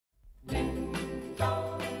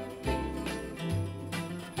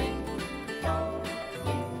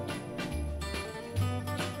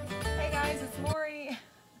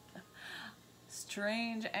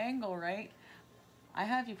strange angle, right? I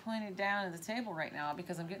have you pointed down at the table right now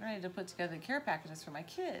because I'm getting ready to put together the care packages for my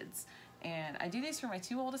kids. And I do these for my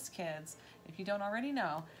 2 oldest kids, if you don't already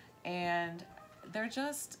know. And they're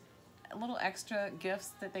just little extra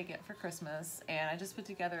gifts that they get for Christmas. And I just put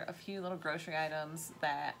together a few little grocery items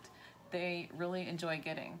that they really enjoy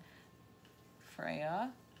getting.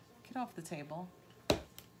 Freya, get off the table.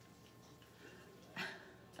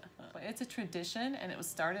 It's a tradition, and it was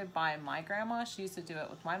started by my grandma. She used to do it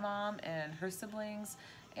with my mom and her siblings,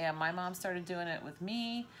 and my mom started doing it with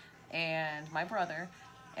me and my brother,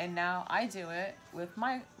 and now I do it with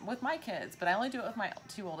my kids, but I only do it with my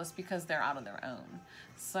 2 oldest because they're out on their own.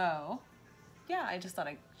 So yeah, I just thought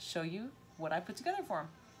I'd show you what I put together for them.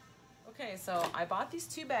 Okay, so I bought these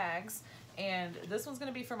 2 bags, and this one's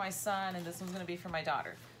gonna be for my son and this one's gonna be for my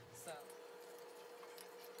daughter. So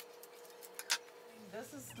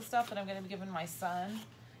this is the stuff that I'm going to be giving my son,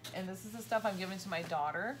 and this is the stuff I'm giving to my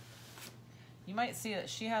daughter. You might see that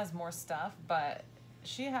she has more stuff, but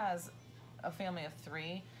she has a family of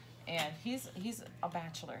 3, and he's a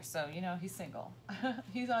bachelor, so you know, he's single.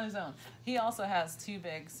 He's on his own. He also has 2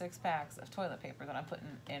 big 6-packs of toilet paper that I'm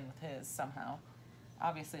putting in with his somehow.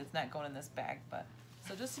 Obviously, it's not going in this bag, but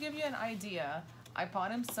so just to give you an idea, I bought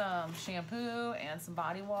him some shampoo and some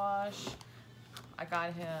body wash. I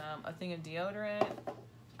got him a thing of deodorant.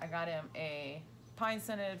 I got him a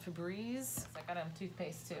pine-scented Febreze. I got him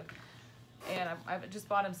toothpaste too. And I've just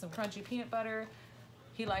bought him some crunchy peanut butter.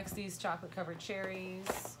 He likes these chocolate-covered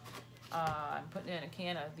cherries. I'm putting in a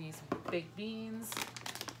can of these baked beans,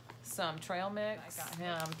 some trail mix. I got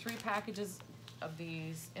him 3 packages of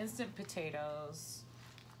these instant potatoes,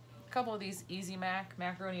 a couple of these Easy Mac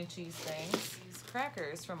macaroni and cheese things, these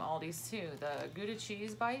crackers from Aldi's too, the Gouda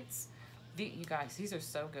cheese bites. You guys, these are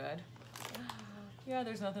so good. Yeah,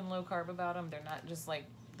 there's nothing low carb about them. They're not just like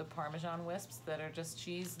the Parmesan wisps that are just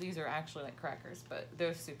cheese. These are actually like crackers, but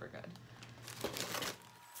they're super good.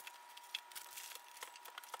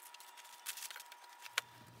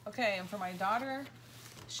 Okay, and for my daughter,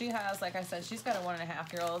 she has, like I said, she's got a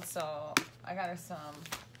 1.5-year-old, so I got her some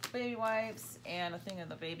baby wipes and a thing of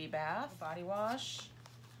the baby bath, body wash,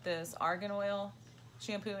 this argan oil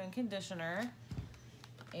shampoo and conditioner,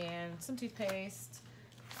 and some toothpaste.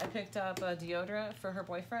 I picked up a deodorant for her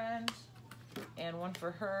boyfriend and one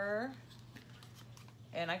for her.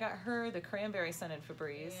 And I got her the cranberry scented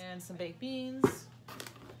Febreze and some baked beans.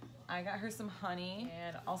 I got her some honey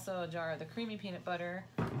and also a jar of the creamy peanut butter.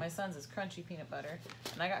 My son's is crunchy peanut butter.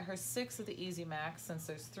 And I got her 6 of the Easy Max since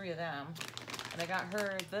there's 3 of them. And I got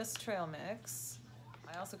her this trail mix.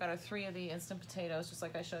 I also got her 3 of the instant potatoes, just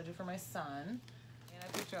like I showed you for my son. And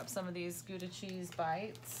I picked her up some of these Gouda cheese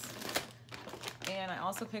bites. And I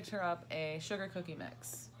also picked her up a sugar cookie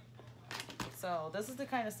mix. So this is the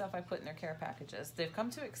kind of stuff I put in their care packages. They've come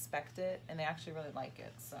to expect it, and they actually really like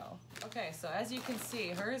it. So okay, so as you can see,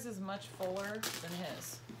 hers is much fuller than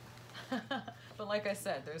his. But like I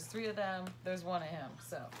said, there's 3 of them, there's 1 of him.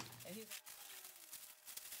 So and he's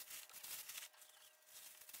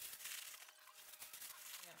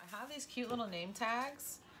I have these cute little name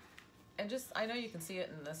tags, and just I know you can see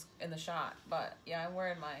it in the shot, but yeah, I'm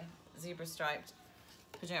wearing my zebra striped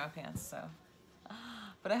pajama pants, so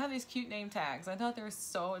but I have these cute name tags. I thought they were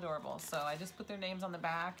so adorable, so I just put their names on the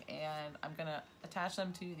back, and I'm gonna attach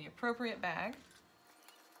them to the appropriate bag.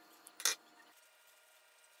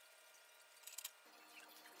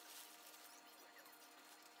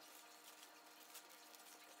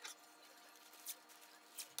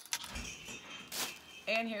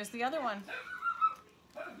 And here's the other one.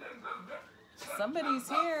 Somebody's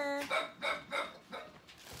here.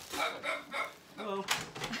 Hello.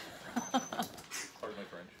 Pardon my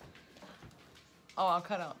French. Oh, I'll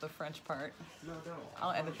cut out the French part. No, no.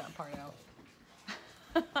 I'll edit that part out.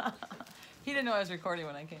 He didn't know I was recording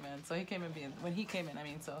when I came in, so he came in being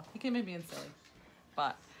silly.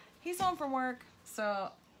 But he's home from work,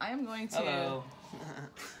 so I am going to. Hello.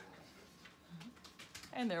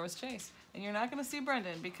 And there was Chase. And you're not going to see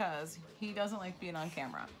Brendan because he doesn't like being on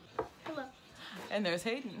camera. Hello. And there's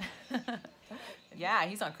Hayden. Yeah,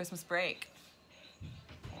 he's on Christmas break.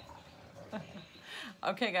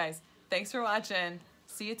 Okay, guys. Thanks for watching.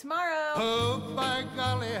 See you tomorrow. Oh, by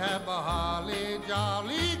golly, have a holly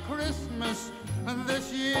jolly Christmas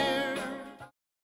this year.